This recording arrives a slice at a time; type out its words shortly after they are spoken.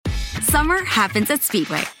Summer happens at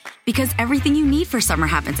Speedway because everything you need for summer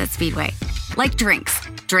happens at Speedway. Like drinks.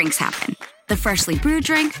 Drinks happen. The freshly brewed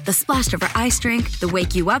drink, the splashed over ice drink, the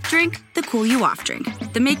wake you up drink, the cool you off drink,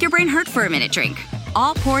 the make your brain hurt for a minute drink.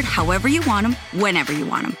 All poured however you want them, whenever you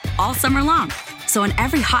want them, all summer long. So on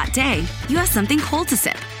every hot day, you have something cold to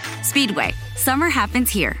sip. Speedway, summer happens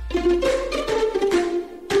here.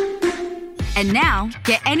 And now,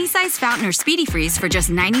 get any size fountain or Speedy Freeze for just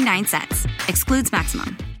 99 cents. Excludes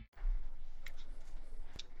maximum.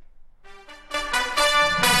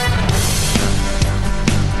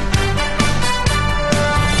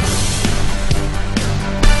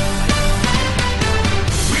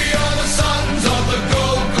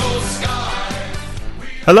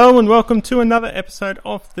 Hello and welcome to another episode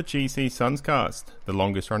of the GC Sunscast, the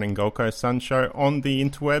longest running Gold Coast Suns show on the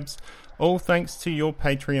interwebs, all thanks to your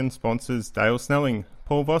Patreon sponsors Dale Snelling,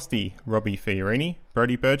 Paul Vosti, Robbie Fiorini,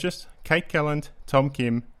 Brody Burgess, Kate Kelland, Tom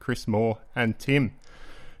Kim, Chris Moore and Tim.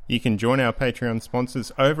 You can join our Patreon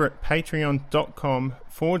sponsors over at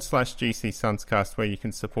patreon.com/GC Sunscast where you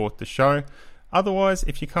can support the show. Otherwise,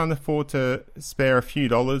 if you can't afford to spare a few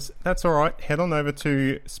dollars, that's all right. Head on over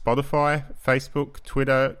to Spotify, Facebook,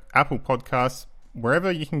 Twitter, Apple Podcasts, wherever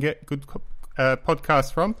you can get good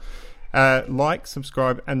podcasts from. Like,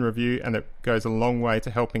 subscribe, and review, and it goes a long way to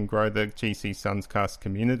helping grow the GC Sunscast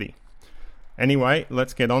community. Anyway,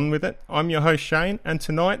 let's get on with it. I'm your host, Shane, and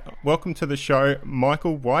tonight, welcome to the show,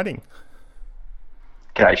 Michael Whiting.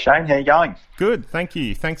 G'day Shane, how you going? Good, thank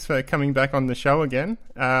you. Thanks for coming back on the show again.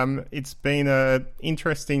 It's been an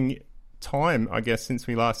interesting time, I guess, since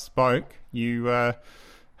we last spoke. You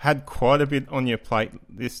had quite a bit on your plate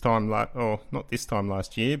this time, not this time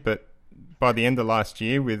last year, but by the end of last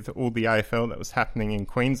year with all the AFL that was happening in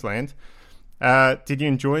Queensland. Did you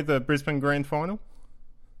enjoy the Brisbane Grand Final?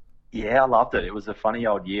 Yeah, I loved it. It was a funny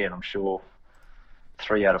old year, and I'm sure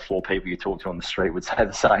 3 out of 4 people you talk to on the street would say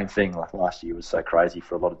the same thing. Like last year was so crazy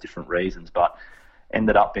for a lot of different reasons, but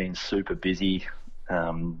ended up being super busy.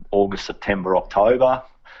 August, September, October,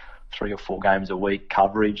 3 or 4 games a week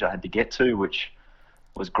coverage I had to get to, which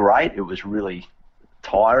was great. It was really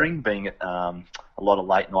tiring being at a lot of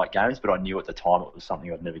late night games, but I knew at the time it was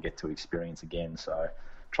something I'd never get to experience again. So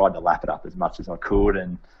tried to lap it up as much as I could.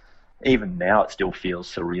 And even now it still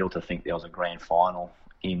feels surreal to think there was a grand final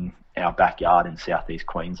in our backyard in southeast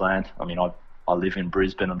Queensland. I mean, I live in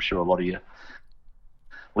Brisbane. I'm sure a lot of your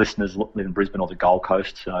listeners live in Brisbane or the Gold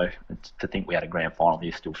Coast, so to think we had a grand final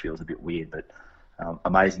here still feels a bit weird, but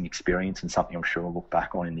amazing experience and something I'm sure I'll look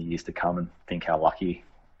back on in the years to come and think how lucky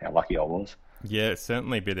I was. Yeah,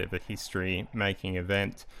 certainly a bit of a history-making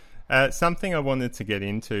event. Something I wanted to get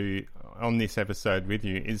into on this episode with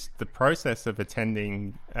you is the process of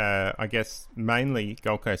attending, I guess, mainly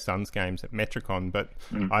Gold Coast Suns games at Metricon, but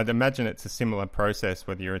I'd imagine it's a similar process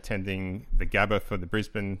whether you're attending the Gabba for the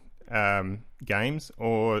Brisbane games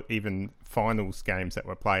or even finals games that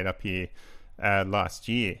were played up here last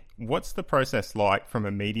year. What's the process like from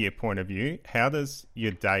a media point of view? How does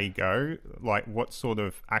your day go? Like, what sort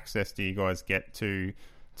of access do you guys get to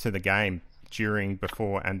the game during,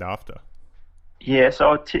 before and after? Yeah,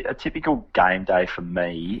 so a typical game day for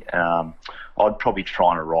me, I'd probably try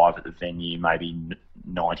and arrive at the venue maybe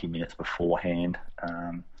 90 minutes beforehand.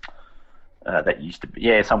 That used to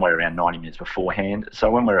be, somewhere around 90 minutes beforehand. So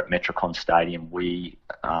when we're at Metricon Stadium, we,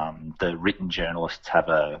 the written journalists have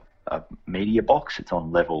a media box. It's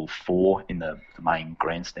on level 4 in the main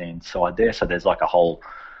grandstand side there. So there's like a whole...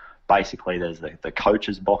 Basically, there's the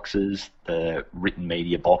coaches' boxes, the written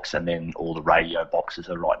media box, and then all the radio boxes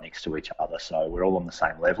are right next to each other. So we're all on the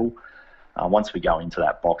same level. Once we go into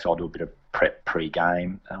that box, I'll do a bit of prep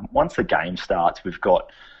pre-game. Once the game starts,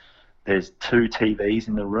 there's 2 TVs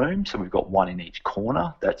in the room, so we've got one in each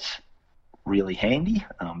corner. That's really handy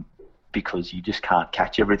because you just can't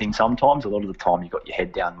catch everything sometimes. A lot of the time you've got your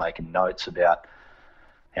head down making notes about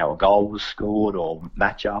how a goal was scored or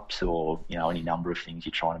matchups or, any number of things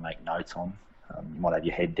you're trying to make notes on. You might have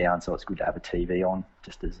your head down, so it's good to have a TV on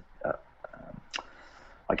just as,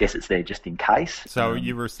 I guess it's there just in case. So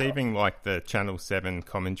you're receiving like the Channel 7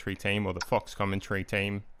 commentary team or the Fox commentary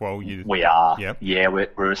team while you... We are. Yep. Yeah, we're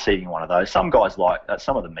receiving one of those. Some guys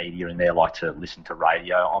some of the media in there like to listen to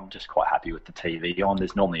radio. I'm just quite happy with the TV on.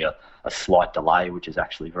 There's normally a slight delay, which is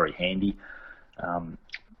actually very handy.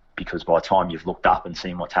 Because by the time you've looked up and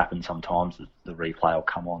seen what's happened, sometimes the replay will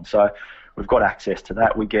come on. So we've got access to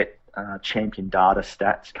that. We get champion data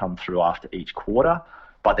stats come through after each quarter,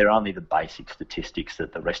 but they're only the basic statistics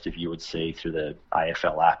that the rest of you would see through the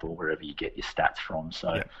AFL app or wherever you get your stats from.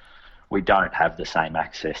 So we don't have the same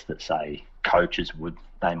access that, say, coaches would.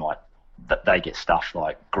 They get stuff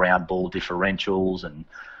like ground ball differentials and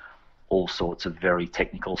all sorts of very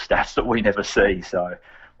technical stats that we never see. So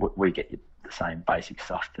we get the same basic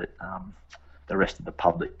stuff that the rest of the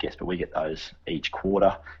public gets, but we get those each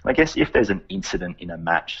quarter. And I guess if there's an incident in a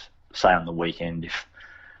match, say on the weekend, if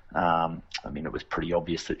it was pretty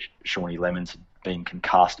obvious that Shawnee Lemons had been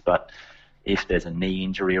concussed, but if there's a knee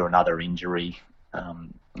injury or another injury,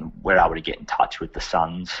 we're able to get in touch with the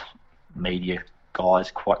Suns media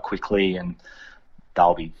guys quite quickly, and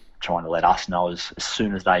they'll be trying to let us know as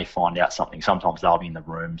soon as they find out something. Sometimes they'll be in the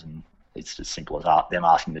rooms and it's as simple as them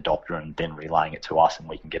asking the doctor and then relaying it to us, and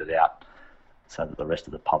we can get it out so that the rest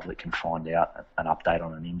of the public can find out an update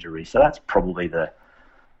on an injury. So that's probably the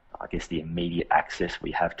immediate access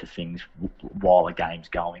we have to things while a game's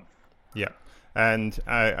going. Yeah. And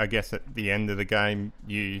I guess at the end of the game,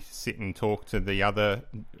 you sit and talk to the other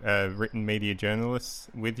written media journalists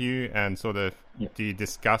with you, and sort of do you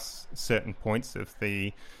discuss certain points of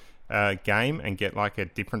the game and get like a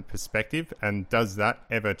different perspective? And does that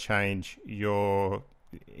ever change your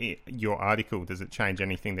article? Does it change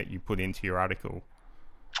anything that you put into your article?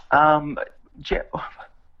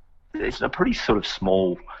 It's a pretty sort of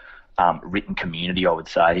small written community, I would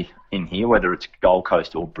say, in here. Whether it's Gold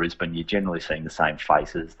Coast or Brisbane, you're generally seeing the same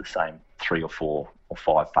faces, the same 3 or 4 or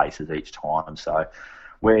 5 faces each time. So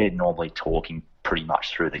we're normally talking pretty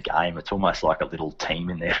much through the game. It's almost like a little team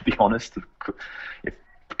in there, to be honest. If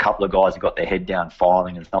a couple of guys have got their head down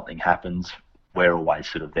filing and something happens, we're always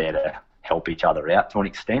sort of there to help each other out to an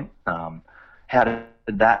extent. How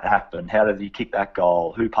did that happen? How did he kick that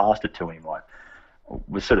goal? Who passed it to him?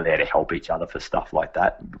 We're sort of there to help each other for stuff like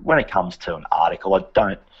that. When it comes to an article, I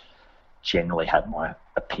don't generally have my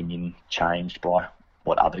opinion changed by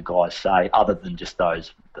what other guys say, other than just the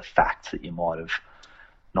facts that you might have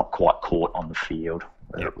not quite caught on the field.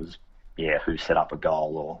 Whether it was, who set up a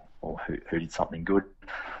goal or who did something good.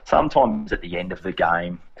 Sometimes at the end of the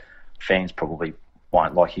game, fans probably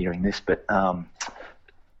won't like hearing this, but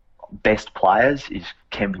best players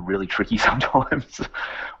can be really tricky sometimes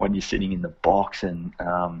when you're sitting in the box, and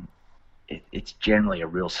it's generally a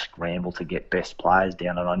real scramble to get best players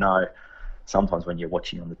down. And I know sometimes when you're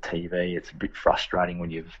watching on the TV, it's a bit frustrating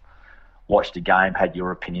when you've watched a game, had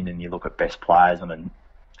your opinion, and you look at best players on an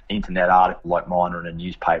internet article like mine or in a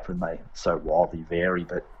newspaper, and they so wildly vary.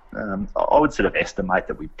 But I would sort of estimate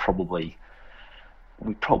that we probably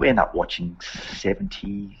end up watching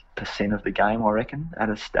 70% of the game, I reckon, at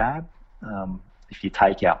a stab. If you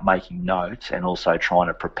take out making notes and also trying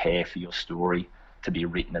to prepare for your story to be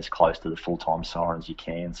written as close to the full-time siren as you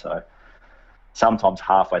can. So sometimes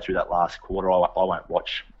halfway through that last quarter, I won't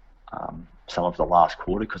watch some of the last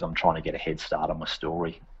quarter because I'm trying to get a head start on my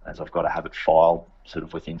story, as I've got to have it filed sort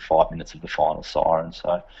of within 5 minutes of the final siren.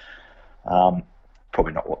 So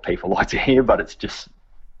probably not what people like to hear, but it's just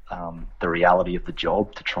the reality of the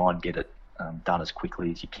job to try and get it done as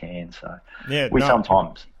quickly as you can. So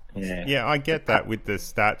sometimes... Yeah, I get that with the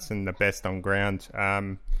stats and the best on ground.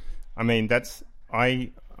 I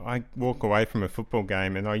walk away from a football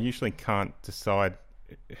game and I usually can't decide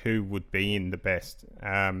who would be in the best.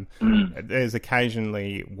 There's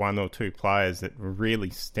occasionally 1 or 2 players that really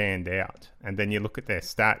stand out, and then you look at their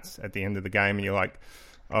stats at the end of the game and you're like,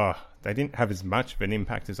 oh, they didn't have as much of an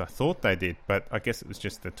impact as I thought they did, but I guess it was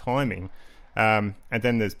just the timing. And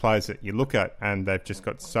then there's players that you look at and they've just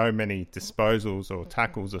got so many disposals or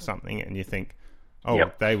tackles or something, and you think,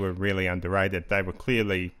 they were really underrated. They were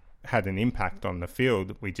clearly had an impact on the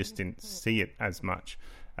field. We just didn't see it as much.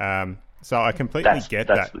 So I completely get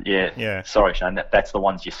that. Yeah. Sorry, Shane. That's the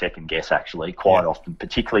ones you second guess, actually, quite often,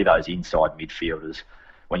 particularly those inside midfielders.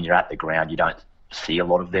 When you're at the ground, you don't see a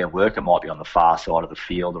lot of their work. It might be on the far side of the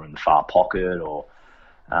field or in the far pocket, or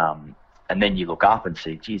and then you look up and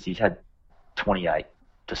see, geez, he's had 28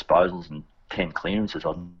 disposals and 10 clearances.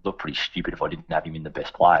 I'd look pretty stupid if I didn't have him in the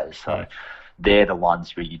best players. So they're the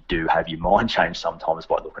ones where you do have your mind change sometimes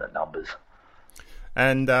by looking at numbers.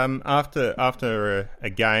 And after a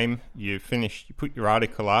game, you put your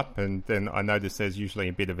article up, and then I notice there's usually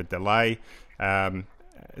a bit of a delay,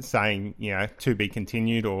 saying, to be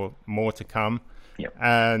continued or more to come. Yep.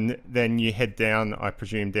 And then you head down, I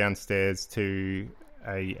presume, downstairs to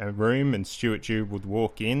a room, and Stuart Dew would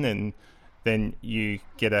walk in, and then you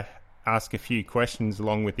get to ask a few questions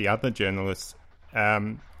along with the other journalists.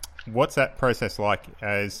 What's that process like?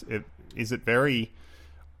 Is it very...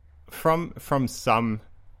 From some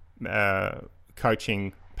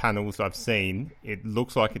coaching panels I've seen, it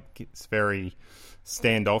looks like it gets very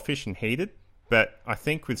standoffish and heated. But I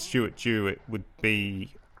think with Stuart Dew, it would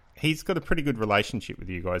be... He's got a pretty good relationship with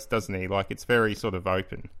you guys, doesn't he? Like, it's very sort of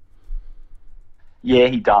open. Yeah,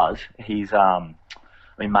 he does. He's...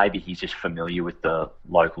 maybe he's just familiar with the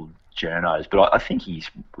local journos, but I think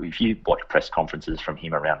if you watch press conferences from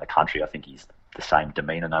him around the country, I think he's the same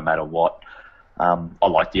demeanour no matter what. I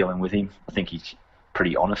like dealing with him. I think he's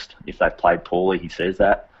pretty honest. If they've played poorly, he says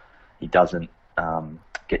that. He doesn't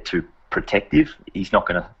get too protective. He's not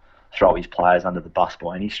going to throw his players under the bus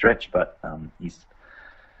by any stretch, but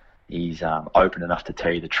he's open enough to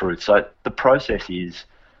tell you the truth. So the process is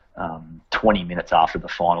 20 minutes after the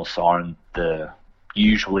final siren,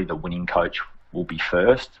 usually the winning coach will be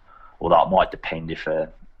first, although it might depend if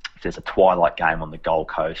there's a twilight game on the Gold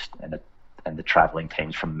Coast and the travelling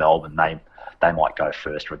teams from Melbourne, they might go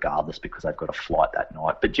first regardless because they've got a flight that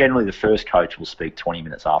night. But generally the first coach will speak 20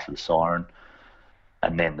 minutes after the siren,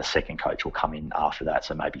 and then the second coach will come in after that,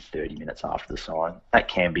 so maybe 30 minutes after the siren. That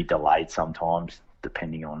can be delayed sometimes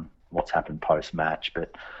depending on what's happened post-match.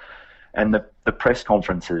 And the press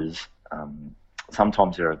conferences,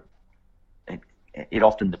 sometimes it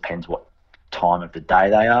often depends what time of the day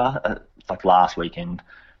they are. Like last weekend,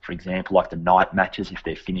 for example, like the night matches, if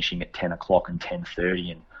they're finishing at 10 o'clock and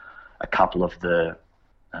 10:30, and a couple of the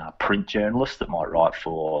print journalists that might write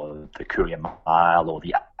for the Courier Mail or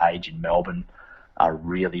the Age in Melbourne are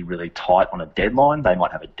really, really tight on a deadline. They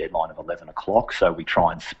might have a deadline of 11 o'clock, so we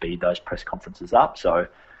try and speed those press conferences up. So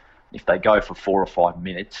if they go for 4 or 5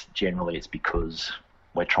 minutes, generally it's because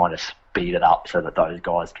we're trying to speed it up so that those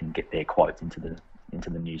guys can get their quotes into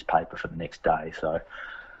the newspaper for the next day. So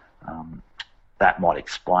that might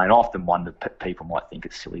explain. I often wonder, people might think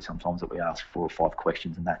it's silly sometimes that we ask 4 or 5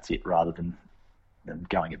 questions and that's it, rather than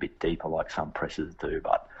going a bit deeper like some presses do.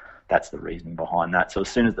 But that's the reasoning behind that. So as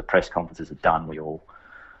soon as the press conferences are done, we all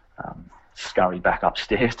scurry back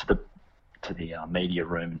upstairs to the media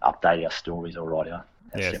room and update our stories or write our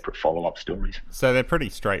separate follow-up stories. So they're pretty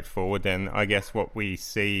straightforward then. I guess what we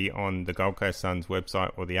see on the Gold Coast Suns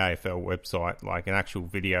website or the AFL website, like an actual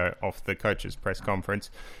video of the coach's press conference,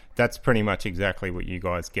 that's pretty much exactly what you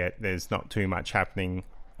guys get. There's not too much happening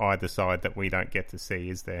either side that we don't get to see,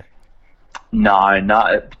 is there? No,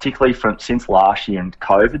 particularly since last year and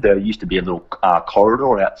COVID, there used to be a little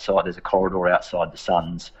corridor outside. There's a corridor outside the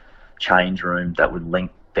Suns change room that would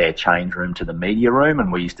link their change room to the media room,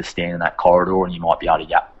 and we used to stand in that corridor and you might be able to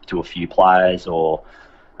yap to a few players or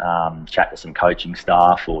chat to some coaching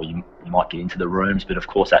staff, or you might get into the rooms. But of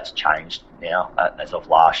course that's changed now as of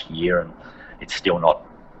last year, and it's still not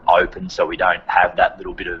open, so we don't have that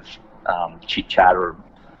little bit of chit chat or a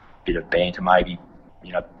bit of banter maybe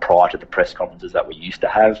prior to the press conferences that we used to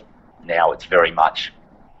have. Now it's very much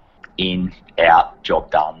in, out, job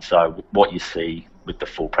done. So what you see with the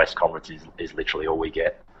full press conference is literally all we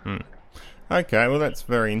get. Okay, well that's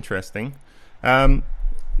very interesting.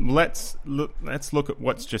 Let's look at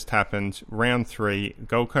what's just happened. Round 3,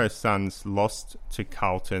 Gold Coast Suns lost to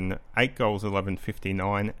Carlton 8 goals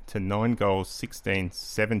 11.59 to 9 goals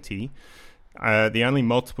 16.70. The only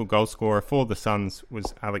multiple goal scorer for the Suns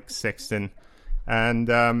was Alex Sexton.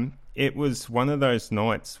 And it was one of those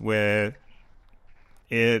nights where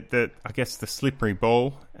I guess the slippery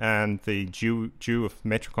ball and the dew of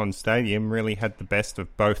Metricon Stadium really had the best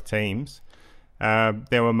of both teams.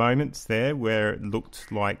 There were moments there where it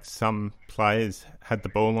looked like some players had the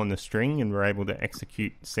ball on the string and were able to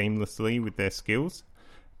execute seamlessly with their skills.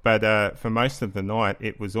 But for most of the night,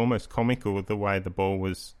 it was almost comical the way the ball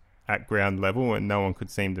was at ground level and no one could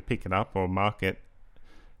seem to pick it up or mark it.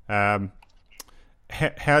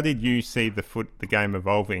 How did you see the game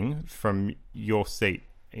evolving from your seat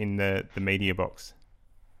in the media box?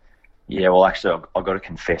 Yeah, well, actually, I've got to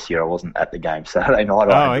confess here, I wasn't at the game Saturday night.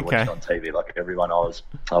 I watched it on TV like everyone. I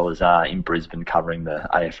was in Brisbane covering the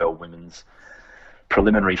AFL Women's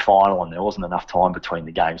preliminary final, and there wasn't enough time between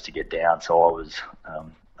the games to get down. So I was,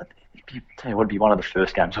 it would be one of the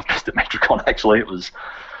first games I've missed at Metricon. Actually,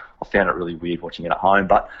 I found it really weird watching it at home.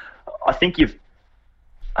 But I think you've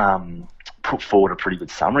put forward a pretty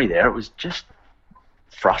good summary there. It was just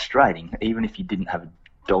frustrating, even if you didn't have a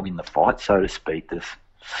dog in the fight, so to speak. The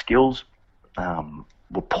skills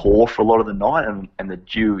were poor for a lot of the night, and the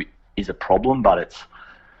dew is a problem, but it's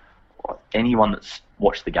anyone that's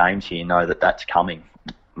watched the games here know that that's coming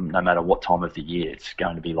no matter what time of the year. It's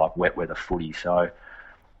going to be like wet weather footy. So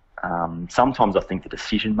sometimes I think the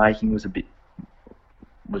decision making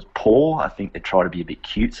was poor. I think they try to be a bit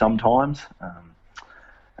cute sometimes,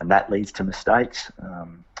 and that leads to mistakes.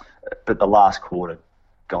 But the last quarter,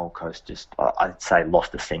 Gold Coast just, I'd say,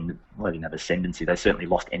 lost they didn't have ascendancy. They certainly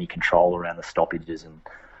lost any control around the stoppages, and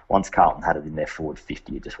once Carlton had it in their forward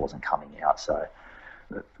 50, it just wasn't coming out. So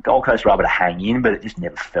Gold Coast were able to hang in, but it just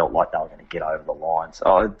never felt like they were going to get over the line. So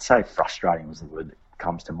I'd say frustrating was the word that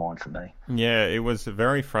comes to mind for me. Yeah, it was a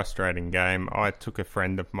very frustrating game. I took a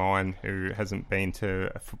friend of mine who hasn't been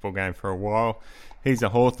to a football game for a while. He's a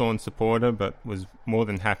Hawthorn supporter, but was more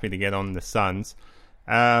than happy to get on the Suns.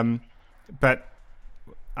 But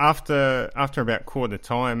after about quarter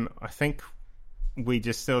time, I think we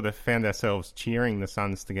just sort of found ourselves cheering the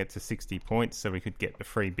Suns to get to 60 points so we could get the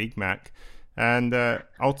free Big Mac. And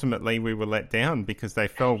ultimately we were let down because they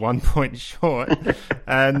fell 1 point short.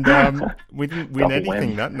 And we didn't win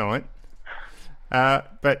anything that night.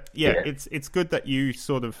 But it's good that you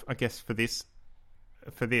sort of, I guess for this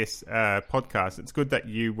podcast, it's good that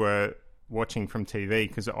you were watching from TV,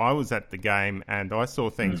 because I was at the game and I saw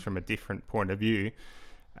things from a different point of view.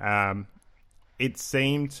 It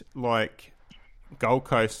seemed like Gold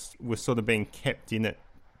Coast was sort of being kept in it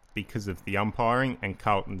because of the umpiring and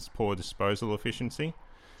Carlton's poor disposal efficiency.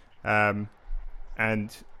 And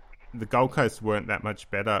the Gold Coast weren't that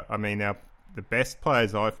much better. I mean, the best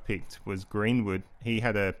players I've picked was Greenwood. He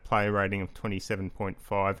had a player rating of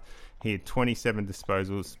 27.5. He had 27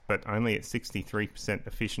 disposals, but only at 63%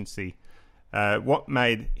 efficiency. What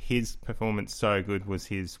made his performance so good was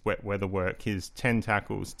his wet weather work, his 10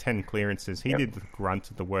 tackles, 10 clearances. He did the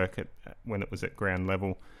grunt of the work when it was at ground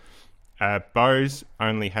level. Bose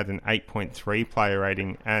only had an 8.3 player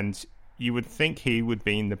rating, and you would think he would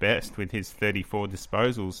be in the best with his 34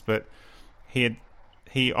 disposals, but he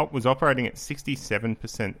was operating at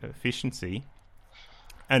 67% efficiency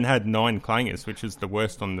and had 9 clangers, which is the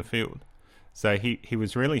worst on the field. So he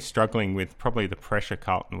was really struggling with probably the pressure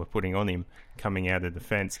Carlton were putting on him coming out of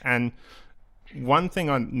defence. And one thing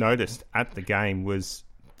I noticed at the game was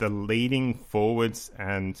the leading forwards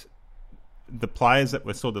and the players that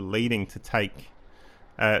were sort of leading to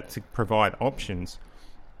to provide options.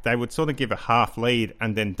 They would sort of give a half lead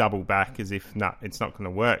and then double back as if, it's not going to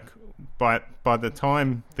work. But by the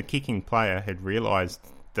time the kicking player had realised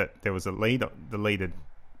that there was a lead, the lead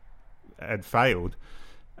had failed,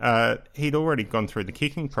 he'd already gone through the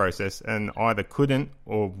kicking process and either couldn't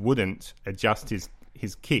or wouldn't adjust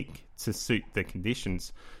his kick to suit the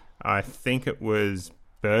conditions. I think it was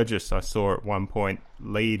Burgess I saw at one point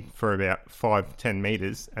lead for about 5-10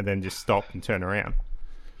 metres and then just stop and turn around.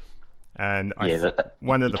 And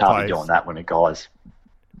one of the players, you can't be doing that when a guy's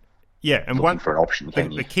looking for an option.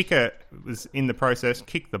 The kicker was in the process,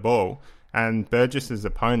 kicked the ball, and Burgess's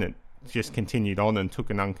opponent just continued on and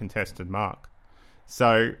took an uncontested mark.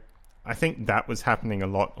 So I think that was happening a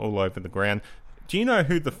lot all over the ground. Do you know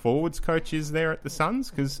who the forwards coach is there at the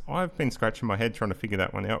Suns? Because I've been scratching my head trying to figure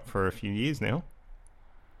that one out for a few years now.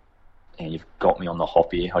 And you've got me on the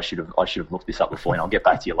hop here. I should have looked this up before, and I'll get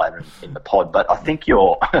back to you later in the pod. But I think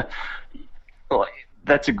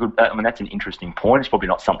that's that's an interesting point. It's probably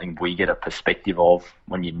not something we get a perspective of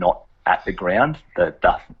when you're not at the ground.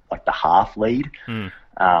 The half lead.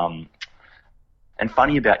 And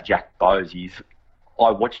funny about Jack Bose is,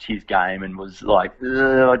 I watched his game and was like,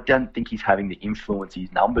 I don't think he's having the influence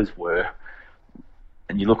his numbers were.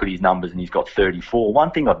 And you look at his numbers and he's got 34.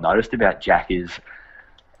 One thing I've noticed about Jack is,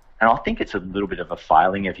 and I think it's a little bit of a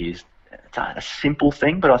failing of his, it's a simple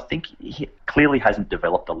thing, but I think he clearly hasn't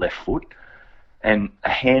developed the left foot. And a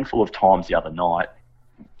handful of times the other night,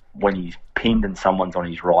 when he's pinned and someone's on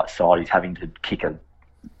his right side, he's having to kick a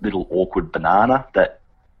little awkward banana that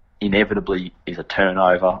inevitably is a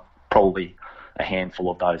turnover, probably a handful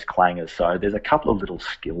of those clangers. So there's a couple of little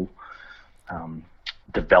skill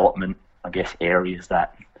development, I guess, areas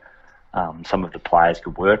that some of the players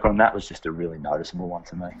could work on. That was just a really noticeable one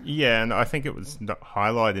to me. Yeah, and I think it was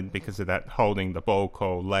highlighted because of that holding the ball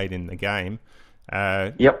call late in the game.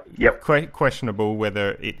 Yep. Questionable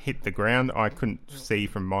whether it hit the ground. I couldn't see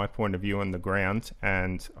from my point of view on the ground,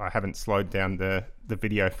 and I haven't slowed down the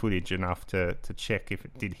video footage enough to check if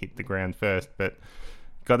it did hit the ground first. But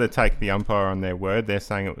got to take the umpire on their word. They're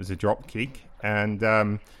saying it was a drop kick,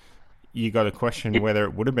 and you got to question whether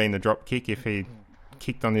it would have been a drop kick if he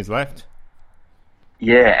kicked on his left.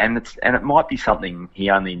 Yeah, and it might be something he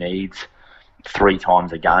only needs 3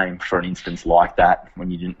 times a game for an instance like that,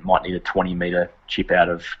 when you might need a 20-metre chip out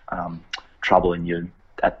of trouble in your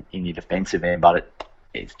defensive end, but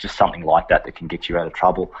it's just something like that can get you out of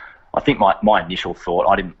trouble. I think my initial thought,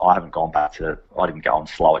 I didn't go and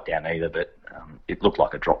slow it down either, but it looked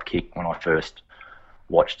like a drop kick when I first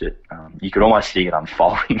watched it. You could almost see it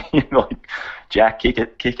unfolding. Like, Jack, kick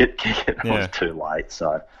it. It was too late.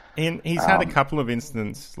 So, and he's had a couple of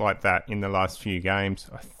incidents like that in the last few games.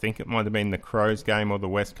 I think it might have been the Crows game or the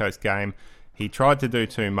West Coast game. He tried to do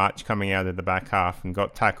too much coming out of the back half and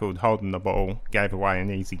got tackled, holding the ball, gave away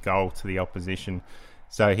an easy goal to the opposition.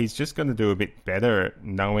 So he's just going to do a bit better at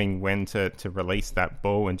knowing when to release that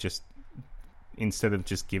ball and just instead of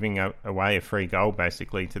just giving away a free goal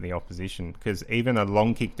basically to the opposition. Because even a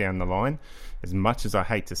long kick down the line, as much as I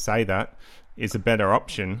hate to say that, is a better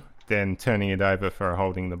option than turning it over for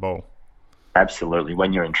holding the ball. Absolutely.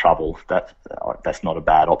 When you're in trouble, that's not a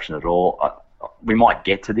bad option at all. We might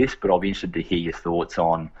get to this, but I'll be interested to hear your thoughts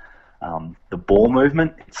on the ball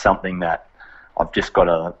movement. It's something that I've just got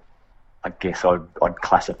to, I guess I'd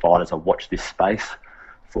classify it as a watch this space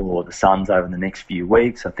for the Suns over the next few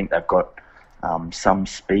weeks. I think they've got some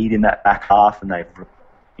speed in that back half, and they've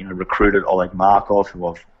recruited Oleg Markov, who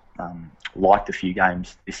I've liked a few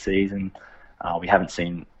games this season. We haven't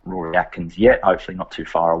seen Rory Atkins yet, hopefully not too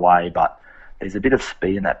far away, but there's a bit of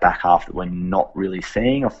speed in that back half that we're not really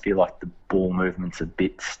seeing. I feel like the ball movement's a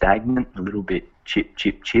bit stagnant, a little bit chip,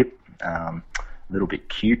 a little bit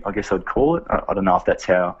cute, I guess I'd call it. I don't know if that's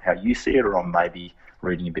how you see it, or I'm maybe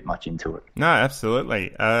reading a bit much into it. No,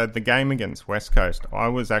 absolutely. The game against West Coast, I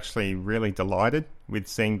was actually really delighted with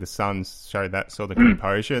seeing the Suns show that sort of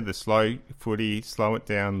composure, the slow footy, slow it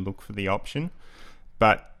down, look for the option.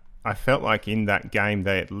 But I felt like in that game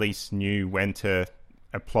they at least knew when to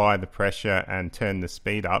apply the pressure and turn the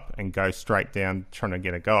speed up and go straight down trying to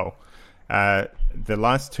get a goal. The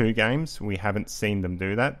last two games, we haven't seen them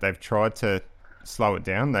do that. They've tried to slow it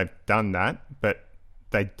down. They've done that, but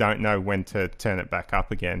they don't know when to turn it back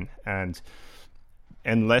up again. And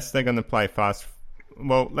unless they're going to play fast,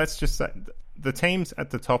 well, let's just say the teams at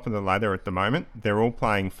the top of the ladder at the moment, they're all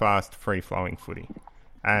playing fast, free-flowing footy.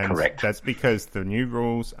 And correct. That's because the new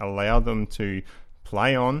rules allow them to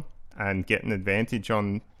play on and get an advantage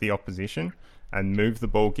on the opposition and move the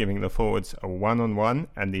ball, giving the forwards a one-on-one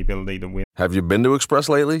and the ability to win. Have you been to Express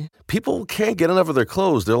lately? People can't get enough of their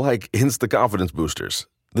clothes. They're like instant confidence boosters.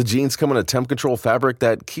 The jeans come in a temp-control fabric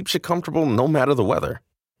that keeps you comfortable no matter the weather.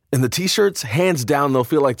 And the T-shirts, hands down, they'll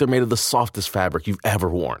feel like they're made of the softest fabric you've ever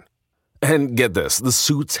worn. And get this, the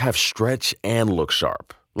suits have stretch and look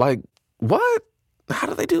sharp. Like, what? How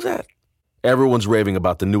do they do that? Everyone's raving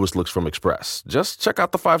about the newest looks from Express. Just check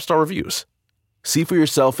out the 5-star reviews. See for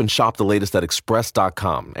yourself and shop the latest at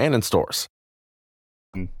express.com and in stores.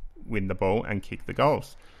 Win the ball and kick the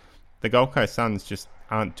goals. The Gold Coast Suns just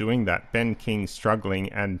aren't doing that. Ben King's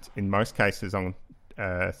struggling, and in most cases on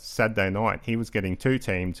Saturday night, he was getting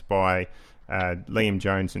two-teamed by Liam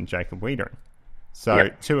Jones and Jacob Wiedering. So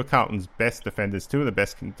two of Carlton's best defenders, two of the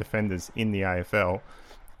best defenders in the AFL,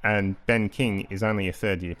 and Ben King is only a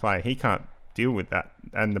third-year player. He can't deal with that,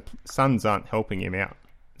 and the Suns aren't helping him out.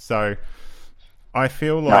 So I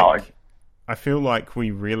feel like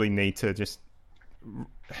we really need to just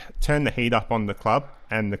turn the heat up on the club,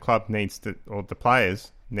 and the club needs to, or the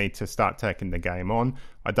players need to start taking the game on.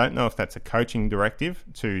 I don't know if that's a coaching directive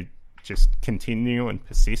to just continue and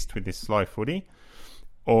persist with this slow footy,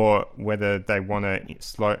 or whether they want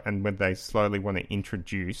to whether they slowly want to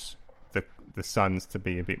introduce the Suns to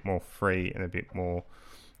be a bit more free and a bit more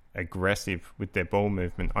aggressive with their ball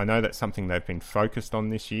movement. I know that's something they've been focused on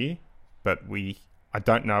this year, but I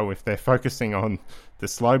don't know if they're focusing on the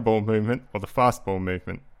slow ball movement or the fast ball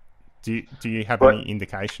movement. Do you have any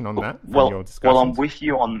indication on that from your discussions? Well, I'm with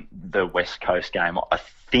you on the West Coast game. I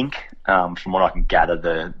think, from what I can gather,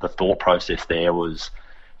 the thought process there was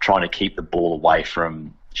trying to keep the ball away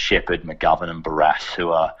from Shepherd, McGovern and Barras, who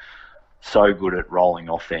are so good at rolling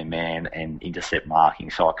off their man and intercept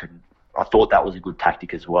marking. So I thought that was a good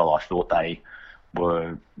tactic as well. I thought they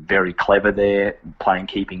were very clever there, playing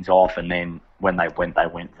keepings off, and then when they went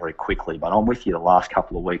very quickly. But I'm with you, the last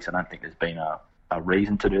couple of weeks, I don't think there's been a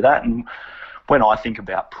reason to do that. And when I think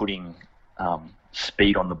about putting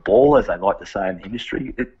speed on the ball, as they like to say in the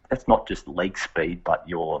industry, it's not just leg speed, but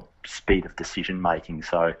your speed of decision making.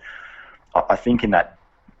 So I think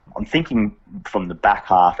I'm thinking from the back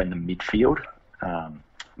half and the midfield. I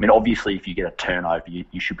mean, obviously, if you get a turnover,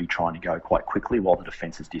 you should be trying to go quite quickly while the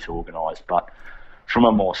defence is disorganised. But from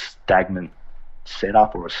a more stagnant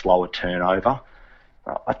setup or a slower turnover,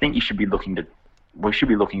 I think we should be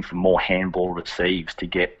looking for more handball receives to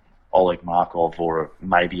get Oleg Markov or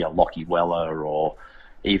maybe a Lockie Weller or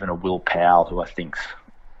even a Will Powell, who I think's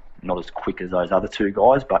not as quick as those other two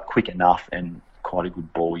guys, but quick enough and quite a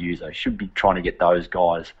good ball user. Should be trying to get those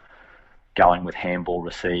guys going with handball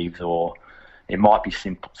receives, or it might be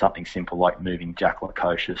something simple like moving Jack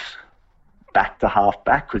Lukosius back to half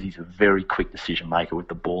back, because he's a very quick decision maker with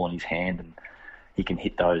the ball in his hand, and he can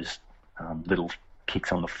hit those little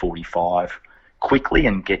kicks on the 45 quickly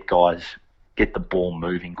and get the ball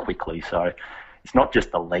moving quickly. So it's not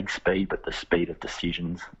just the leg speed, but the speed of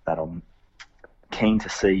decisions that I'm keen to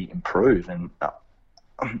see improve. And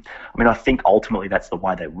I mean, I think ultimately that's the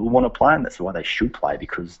way they will want to play, and that's the way they should play,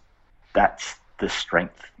 because that's the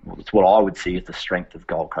strength. Well, it's what I would see as the strength of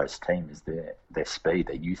Gold Coast team is their speed.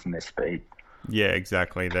 They're using their speed. Yeah,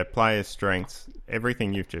 exactly. Their player strengths,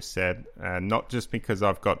 everything you've just said. Not just because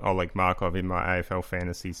I've got Oleg Markov in my AFL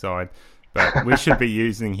fantasy side, but we should be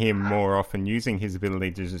using him more often, using his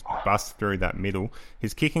ability to just bust through that middle.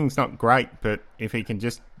 His kicking's not great, but if he can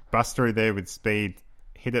just bust through there with speed,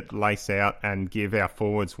 hit it lace out, and give our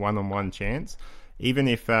forwards one-on-one chance, even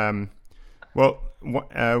if...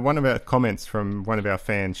 one of our comments from one of our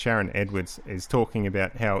fans, Sharon Edwards, is talking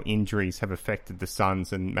about how injuries have affected the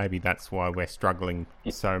Suns, and maybe that's why we're struggling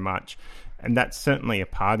so much. And that's certainly a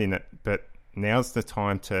part in it, but now's the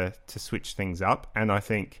time to switch things up. And I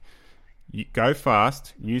think you go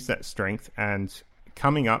fast, use that strength, and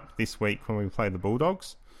coming up this week when we play the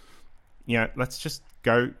Bulldogs, let's just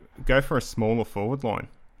go for a smaller forward line.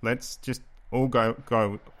 Let's just all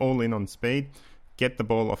go all in on speed. Get the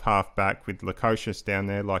ball off half back with Lukosius down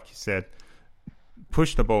there, like you said.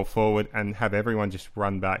 Push the ball forward and have everyone just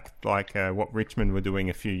run back like what Richmond were doing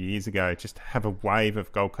a few years ago. Just have a wave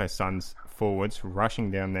of Gold Coast Suns forwards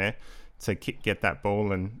rushing down there to get that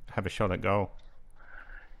ball and have a shot at goal.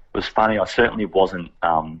 It was funny. I certainly wasn't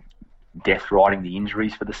death riding the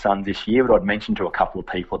injuries for the Suns this year, but I'd mentioned to a couple of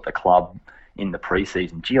people at the club in the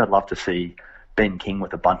pre-season, I'd love to see Ben King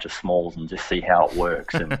with a bunch of smalls and just see how it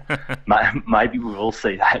works. And maybe we will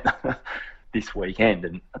see that this weekend.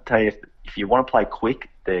 And I'll tell you, if you want to play quick,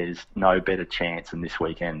 there's no better chance than this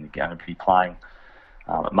weekend. You're going to be playing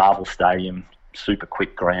at Marvel Stadium, super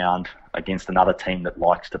quick ground, against another team that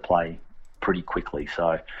likes to play pretty quickly.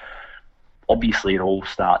 So obviously it all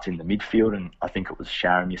starts in the midfield, and I think it was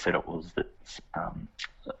Sharon, you said it was, that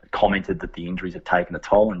commented that the injuries have taken a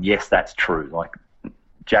toll. And yes, that's true. Like,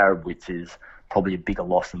 Jared Witts is probably a bigger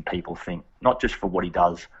loss than people think, not just for what he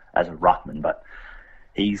does as a ruckman, but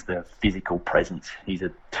he's the physical presence. He's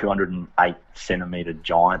a 208-centimetre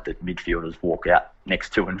giant that midfielders walk out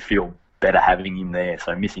next to and feel better having him there.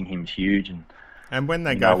 So missing him's huge. And when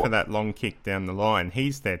they go for that long kick down the line,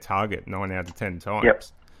 he's their target 9 out of 10 times. Yep.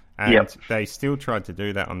 And they still tried to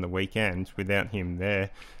do that on the weekend without him there.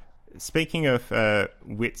 Speaking of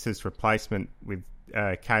Witts' replacement with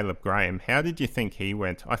Caleb Graham, how did you think he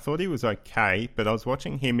went? I thought he was okay, but I was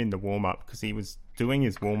watching him in the warm-up because he was doing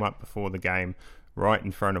his warm-up before the game right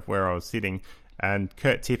in front of where I was sitting, and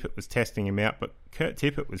Kurt Tippett was testing him out, but Kurt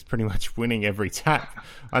Tippett was pretty much winning every tap.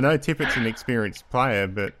 I know Tippett's an experienced player,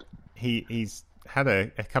 but he's had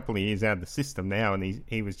a couple of years out of the system now, and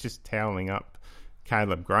he was just toweling up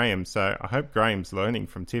Caleb Graham, so I hope Graham's learning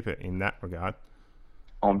from Tippett in that regard.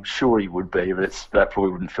 I'm sure he would be, but that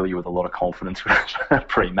probably wouldn't fill you with a lot of confidence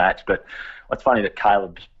pre-match. But it's funny that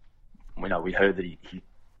Caleb, we heard that he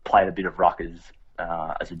played a bit of ruck as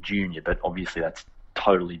a junior, but obviously that's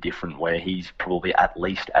totally different, where he's probably at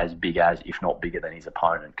least as big as, if not bigger than his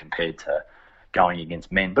opponent compared to going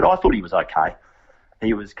against men. But I thought he was okay.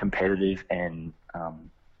 He was competitive and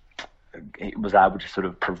he was able to sort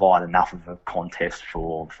of provide enough of a contest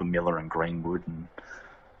for Miller and Greenwood and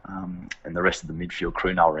the rest of the midfield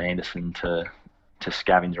crew, Noah Anderson, to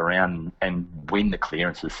scavenge around and win the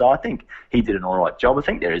clearances. So I think he did an all right job. I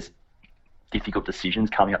think there is difficult decisions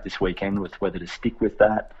coming up this weekend with whether to stick with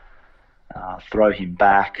that, throw him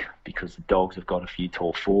back because the Dogs have got a few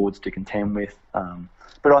tall forwards to contend with.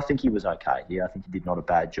 But I think he was okay. Yeah, I think he did not a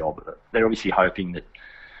bad job. They're obviously hoping that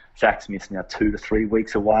Zach Smith's now 2 to 3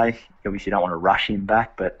 weeks away. Obviously don't want to rush him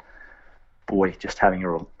back, but boy, just having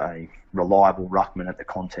a reliable ruckman at the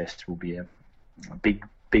contest will be a big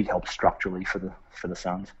help structurally for the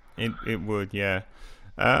Suns. It would, yeah.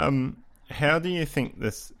 How do you think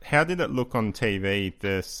this? How did it look on TV?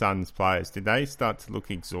 The Suns players, did they start to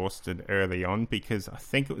look exhausted early on? Because I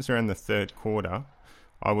think it was around the third quarter.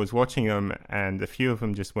 I was watching them, and a few of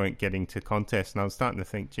them just weren't getting to contest, and I was starting to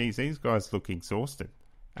think, geez, these guys look exhausted,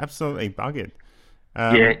 absolutely buggered.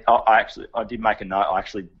 Yeah, I did make a note.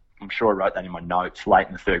 I'm sure I wrote that in my notes late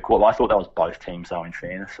in the third quarter. I thought that was both teams, though. In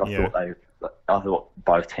fairness, I thought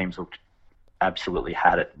both teams looked absolutely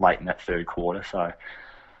had it late in that third quarter. So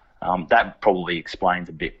that probably explains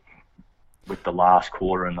a bit with the last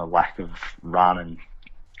quarter and the lack of run and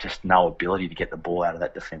just no ability to get the ball out of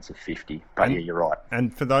that defensive 50. But yeah, you're right.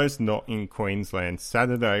 And for those not in Queensland,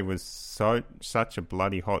 Saturday was such a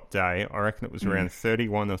bloody hot day. I reckon it was around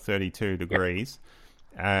 31 or 32 degrees,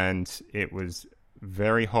 and it was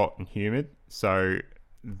very hot and humid. So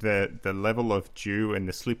the level of dew and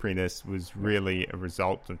the slipperiness was really a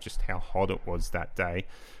result of just how hot it was that day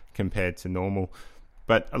compared to normal.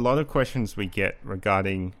 But a lot of questions we get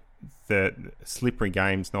regarding the slippery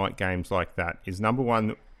games, night games like that, is number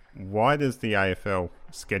one, why does the AFL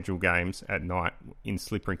schedule games at night in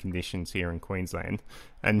slippery conditions here in Queensland?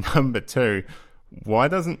 And number two, why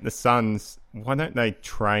don't they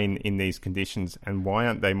train in these conditions, and why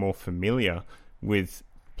aren't they more familiar with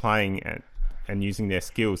playing and using their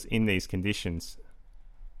skills in these conditions?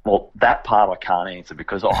 Well, that part I can't answer,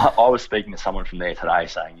 because I was speaking to someone from there today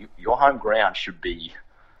saying your home ground should be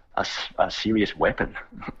a serious weapon.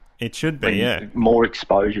 It should be, yeah. More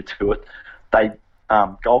exposure to it. They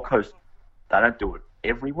Gold Coast, they don't do it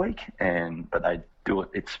every week, but they do it.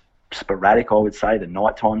 It's sporadic, I would say, the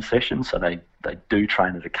nighttime sessions. So they do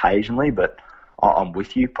train it occasionally, but I'm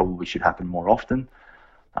with you. Probably should happen more often.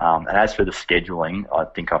 And as for the scheduling, I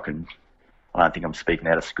don't think I'm speaking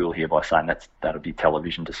out of school here by saying that'll be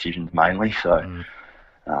television decisions mainly. So,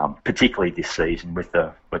 particularly this season with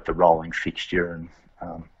the rolling fixture and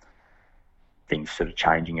things sort of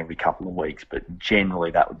changing every couple of weeks. But generally,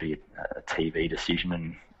 that would be a TV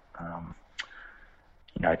decision,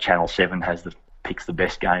 and Channel 7 picks the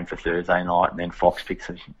best game for Thursday night, and then Fox picks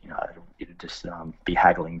it. It'll just be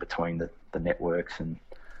haggling between the networks and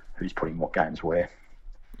who's putting what games where.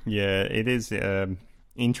 Yeah, it is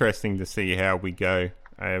interesting to see how we go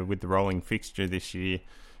with the rolling fixture this year.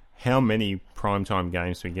 How many primetime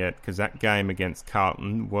games we get, because that game against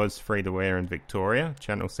Carlton was free to air in Victoria,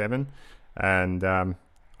 Channel 7, and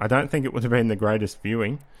I don't think it would have been the greatest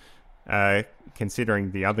viewing,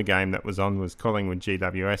 considering the other game that was on was Collingwood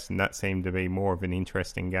GWS, and that seemed to be more of an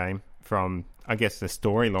interesting game from, I guess, the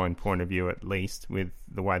storyline point of view, at least, with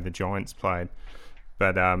the way the Giants played.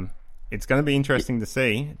 But it's going to be interesting to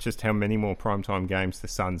see just how many more primetime games the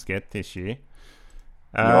Suns get this year.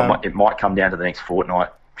 It might come down to the next fortnight,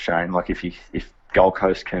 Shane. Like if Gold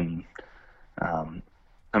Coast can,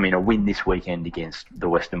 a win this weekend against the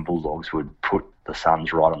Western Bulldogs would put the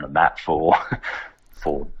Suns right on the map for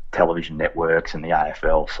television networks and the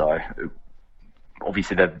AFL. So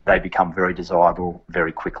obviously they become very desirable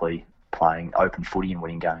very quickly, playing open footy and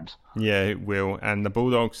winning games. Yeah, it will. And the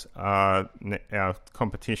Bulldogs are our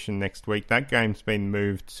competition next week. That game's been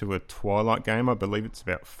moved to a twilight game. I believe it's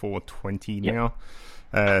about 4:20 now.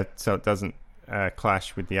 So it doesn't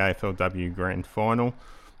clash with the AFLW Grand Final.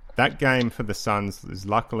 That game for the Suns is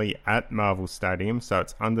luckily at Marvel Stadium, so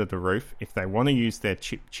it's under the roof. If they want to use their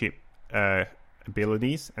chip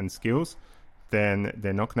abilities and skills, then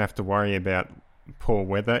they're not going to have to worry about poor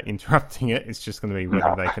weather interrupting it. It's just going to be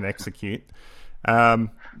whether they can execute.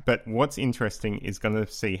 But what's interesting is going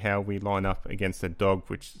to see how we line up against a dog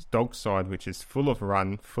side, which is full of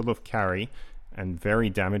run, full of carry, and very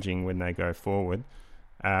damaging when they go forward.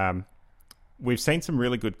 We've seen some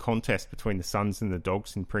really good contests between the Suns and the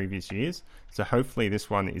Dogs in previous years, so hopefully this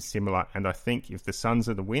one is similar. And I think if the Suns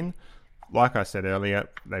are the win, like I said earlier,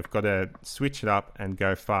 they've got to switch it up and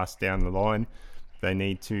go fast down the line. They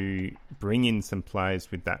need to bring in some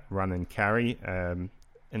players with that run and carry, and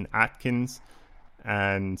Atkins,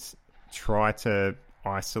 and try to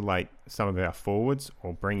isolate some of our forwards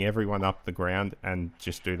or bring everyone up the ground and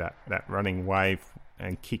just do that running wave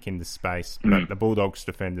and kick into space. But the Bulldogs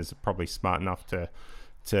defenders are probably smart enough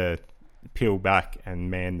to peel back and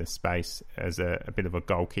man the space as a bit of a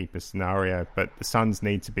goalkeeper scenario. But the Suns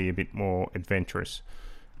need to be a bit more adventurous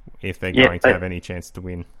if they're going to have any chance to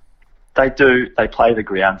win. They do. They play the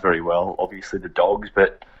ground very well, obviously, the Dogs,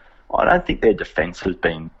 but I don't think their defence has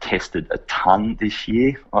been tested a ton this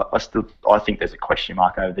year. I think there's a question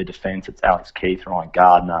mark over their defence. It's Alex Keith, Ryan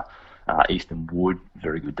Gardner, Easton Wood,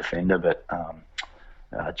 very good defender, but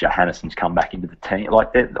Johannesson's come back into the team.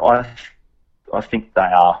 I think they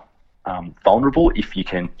are vulnerable. If you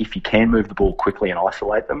can move the ball quickly and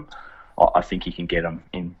isolate them, I think you can get them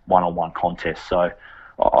in one-on-one contests. So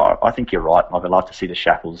I think you're right. I'd love to see the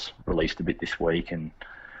shackles released a bit this week and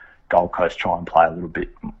Gold Coast try and play a little bit,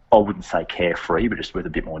 I wouldn't say carefree, but just with a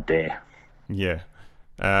bit more dare. Yeah.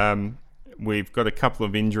 We've got a couple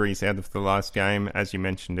of injuries out of the last game. As you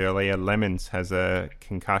mentioned earlier, Lemons has a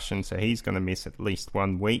concussion, so he's going to miss at least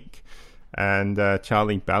 1 week. And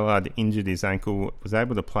Charlie Ballard injured his ankle, was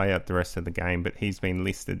able to play out the rest of the game, but he's been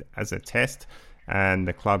listed as a test. And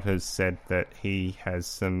the club has said that he has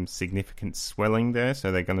some significant swelling there,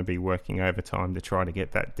 so they're going to be working overtime to try to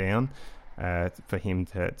get that down for him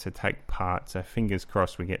to take part. So fingers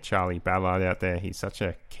crossed we get Charlie Ballard out there. He's such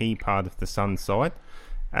a key part of the Suns side.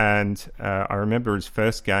 And I remember his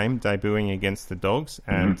first game debuting against the Dogs,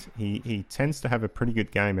 and he tends to have a pretty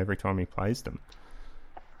good game every time he plays them.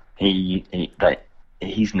 He's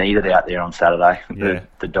needed out there on Saturday. Yeah.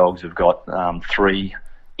 The Dogs have got 3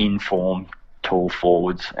 in-form tall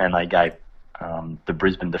forwards, and they gave the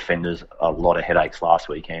Brisbane defenders a lot of headaches last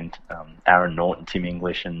weekend. Aaron Norton, Tim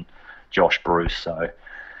English, and Josh Bruce. So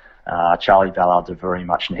Charlie Ballard's a very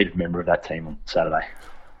much needed member of that team on Saturday.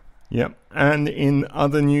 Yep. And in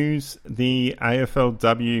other news, the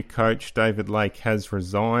AFLW coach David Lake has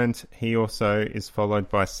resigned. He also is followed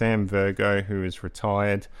by Sam Virgo, who is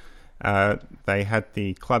retired. They had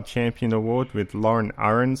the Club Champion Award with Lauren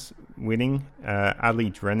Ahrens winning. Ali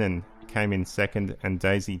Drennan came in second and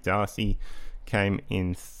Daisy Darcy came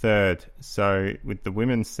in third. So with the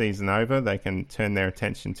women's season over, they can turn their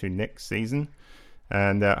attention to next season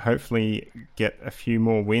and hopefully get a few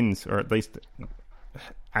more wins, or at least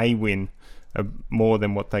a win more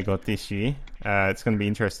than what they got this year. It's going to be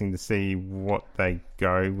interesting to see what they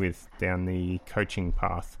go with down the coaching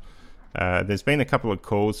path. There's been a couple of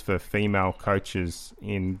calls for female coaches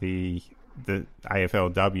in the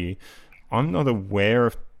AFLW. I'm not aware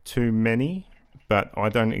of too many, but I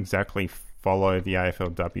don't exactly follow the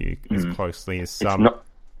AFLW as closely as some.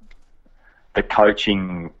 The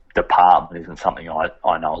coaching department isn't something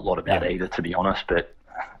I know a lot about either, to be honest, but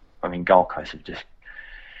I mean, Gold Coast have just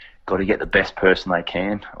got to get the best person they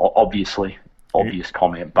can. Obvious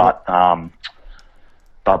comment, but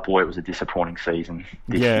boy, it was a disappointing season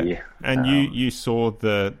this year. And you saw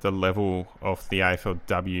the level of the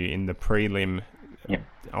AFLW in the prelim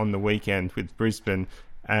on the weekend with Brisbane,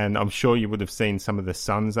 and I'm sure you would have seen some of the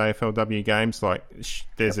Suns AFLW games. Like,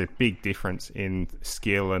 there's a big difference in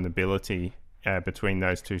skill and ability between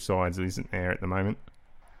those two sides, isn't there, at the moment?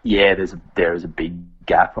 Yeah, there is a big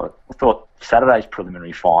gap. I thought Saturday's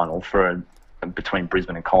preliminary final between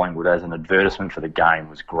Brisbane and Collingwood as an advertisement for the game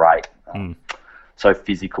was great. So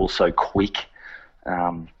physical, so quick.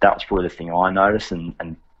 That was probably the thing I noticed,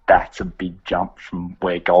 and that's a big jump from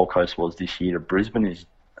where Gold Coast was this year to Brisbane, is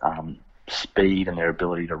speed and their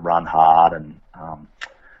ability to run hard,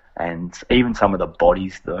 and even some of the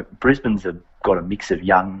bodies. Brisbane's have got a mix of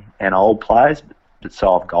young and old players, but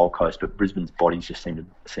so have Gold Coast, but Brisbane's bodies just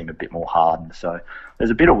seem a bit more hardened. So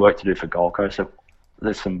there's a bit of work to do for Gold Coast. So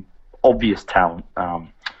there's some obvious talent. I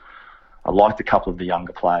liked a couple of the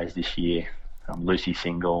younger players this year. Lucy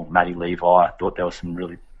Single, Maddie Levi. I thought there were some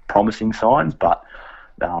really promising signs, but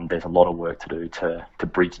there's a lot of work to do to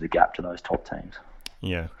bridge the gap to those top teams.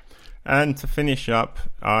 Yeah. And to finish up,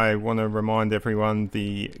 I want to remind everyone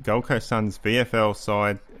the Gold Coast Suns VFL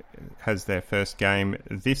side has their first game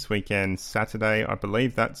this weekend, Saturday. I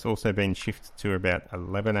believe that's also been shifted to about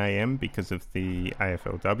 11 a.m. because of the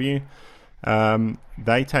AFLW.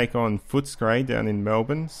 They take on Footscray down in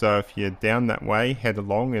Melbourne, so if you're down that way, head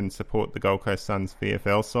along and support the Gold Coast Suns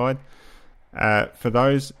VFL side. For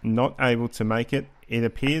those not able to make it, it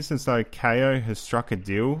appears as though Kayo has struck a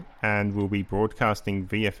deal and will be broadcasting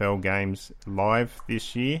VFL games live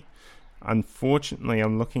this year. Unfortunately,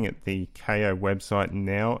 I'm looking at the Kayo website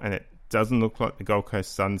now, and it doesn't look like the Gold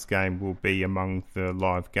Coast Suns game will be among the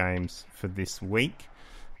live games for this week.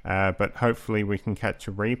 But hopefully we can catch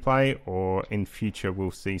a replay, or in future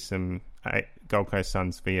we'll see some Gold Coast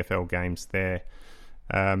Suns VFL games there.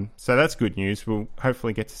 So that's good news. We'll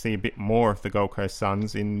hopefully get to see a bit more of the Gold Coast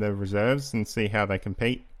Suns in the reserves and see how they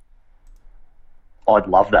compete. I'd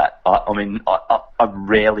love that. I mean, I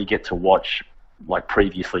rarely get to watch, like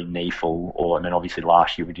previously NEFL, and then obviously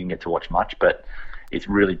last year we didn't get to watch much, but it's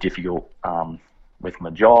really difficult with my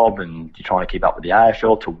job and you're trying to keep up with the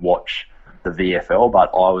AFL to watch the VFL, but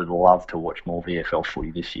I would love to watch more VFL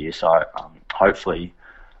footy this year. So hopefully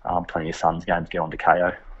plenty of Suns games get onto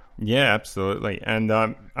KO. Yeah, absolutely. And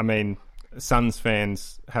I mean, Suns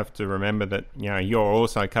fans have to remember that, you know, you're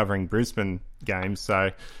also covering Brisbane games,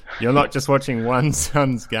 so you're not just watching one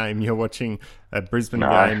Suns game, you're watching a Brisbane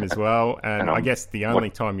game as well. And I guess the only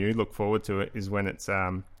time you look forward to it is when it's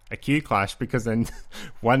a Q clash, because then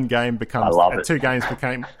one game becomes two games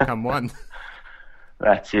become one.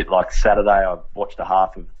 That's it. Like Saturday, I watched a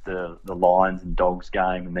half of the Lions and Dogs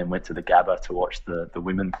game, and then went to the Gabba to watch the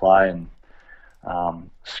women play, and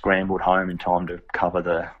scrambled home in time to cover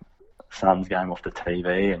the Suns game off the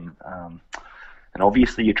TV. And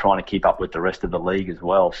obviously you're trying to keep up with the rest of the league as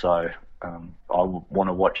well. So I want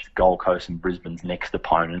to watch Gold Coast and Brisbane's next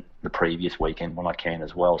opponent the previous weekend when I can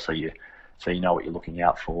as well. So you know what you're looking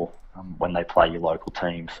out for when they play your local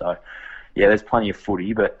team. So yeah, there's plenty of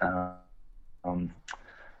footy, but I'd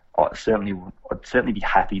certainly be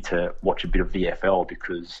happy to watch a bit of VFL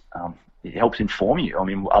because it helps inform you. I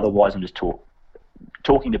mean, otherwise I'm just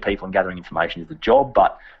talking to people and gathering information is the job,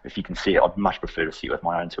 but if you can see it, I'd much prefer to see it with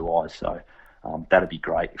my own two eyes. So that'd be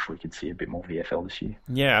great if we could see a bit more VFL this year.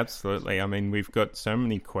 Yeah, absolutely. I mean, we've got so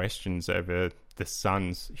many questions over the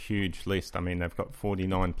Suns' huge list. I mean, they've got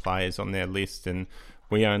 49 players on their list, and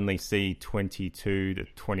we only see 22 to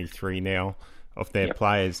 23 now of their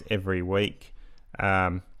players every week.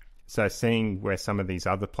 So seeing where some of these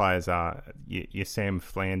other players are, your Sam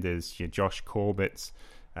Flanders, your Josh Corbett's,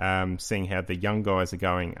 seeing how the young guys are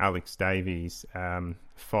going, Alex Davies,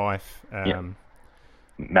 Fife,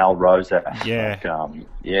 Mal Rosa. Yeah.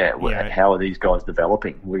 How are these guys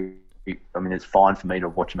developing? I mean, it's fine for me to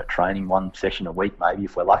watch them at training, one session a week maybe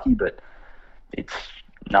if we're lucky, but it's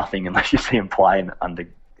nothing unless you see them playing under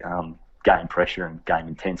game pressure and game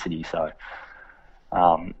intensity. So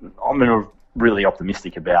I'm really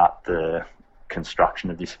optimistic about the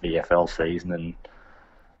construction of this VFL season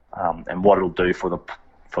and what it'll do for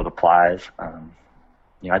the players,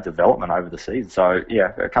 development over the season. So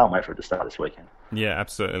yeah, I can't wait for it to start this weekend. Yeah,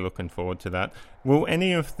 absolutely looking forward to that. Will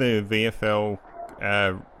any of the VFL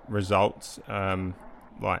results,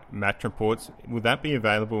 like match reports, would that be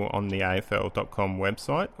available on the AFL.com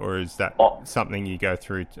website, or is that something you go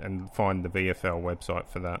through and find the VFL website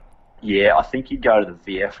for that? Yeah, I think you go to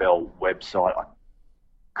the VFL website.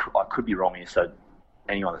 I could be wrong here, so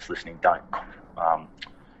anyone that's listening, don't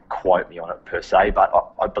quote me on it per se, but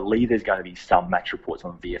I believe there's going to be some match reports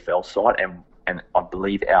on the VFL site, and I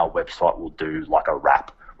believe our website will do like a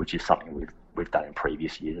wrap, which is something we've done in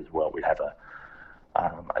previous years as well. We'd have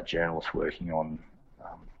a journalist working on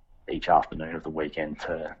each afternoon of the weekend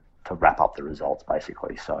to wrap up the results,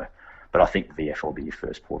 basically. So, but I think the VFL will be your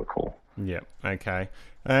first port of call. Yeah. Okay.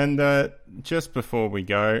 And just before we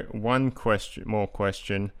go, one more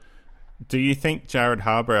question. Do you think Jared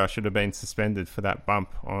Harbrow should have been suspended for that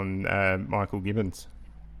bump on Michael Gibbons?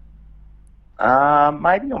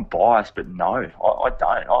 Maybe I'm biased, but no, I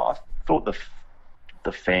don't. I thought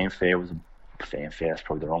the fanfare was that's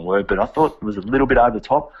probably the wrong word, but I thought it was a little bit over the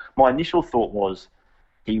top. My initial thought was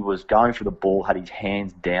he was going for the ball, had his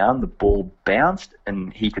hands down, the ball bounced,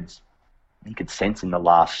 and he could sense in the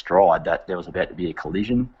last stride that there was about to be a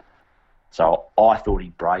collision. So I thought he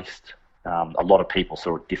braced. A lot of people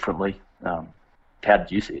saw it differently. How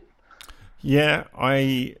did you see it? Yeah,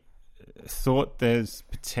 I thought there's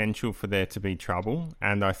potential for there to be trouble,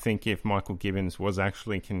 and I think if Michael Gibbons was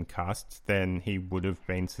actually concussed, then he would have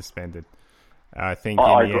been suspended. I think in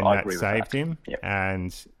the end that saved him,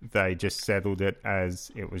 and they just settled it as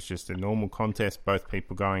it was just a normal contest, both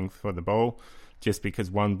people going for the ball. Just because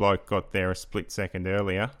one bloke got there a split second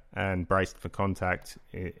earlier and braced for contact,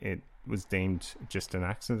 it was deemed just an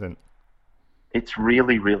accident. It's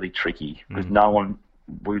really, really tricky because we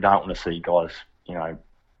don't want to see guys,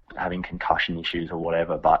 having concussion issues or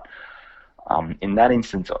whatever. But in that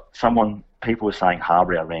instance, people were saying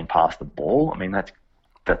Harbrow ran past the ball. I mean,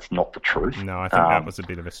 that's not the truth. No, I think that was a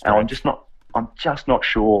bit of a stretch. And I'm just not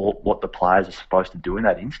sure what the players are supposed to do in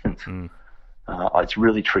that instance. It's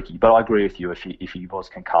really tricky, but I agree with you. If he was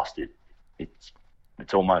concussed,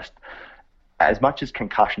 it's almost as much as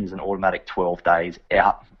concussion is an automatic 12 days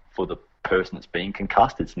out for the person that's being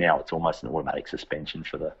concussed. It's almost an automatic suspension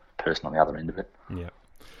for the person on the other end of it. Yeah.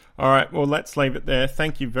 All right. Well, let's leave it there.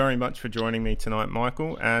 Thank you very much for joining me tonight,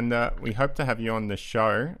 Michael, and we hope to have you on the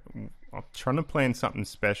show. I'm trying to plan something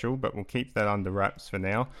special, but we'll keep that under wraps for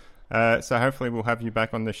now. So hopefully we'll have you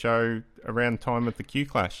back on the show around time of the Q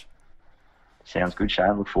Clash. Sounds good,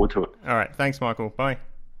 Shane. Look forward to it. All right. Thanks, Michael. Bye.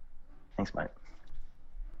 Thanks, mate.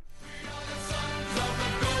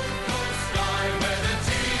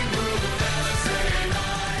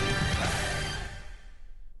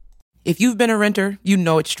 If you've been a renter, you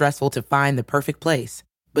know it's stressful to find the perfect place.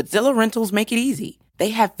 But Zillow Rentals make it easy. They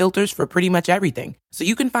have filters for pretty much everything, so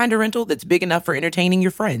you can find a rental that's big enough for entertaining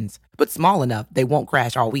your friends, but small enough they won't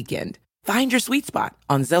crash all weekend. Find your sweet spot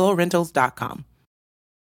on ZillowRentals.com.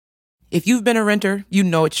 If you've been a renter, you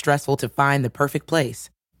know it's stressful to find the perfect place.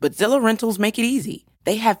 But Zillow Rentals make it easy.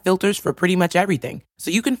 They have filters for pretty much everything,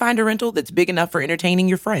 so you can find a rental that's big enough for entertaining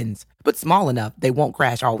your friends, but small enough they won't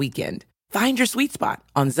crash all weekend. Find your sweet spot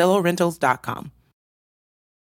on ZillowRentals.com.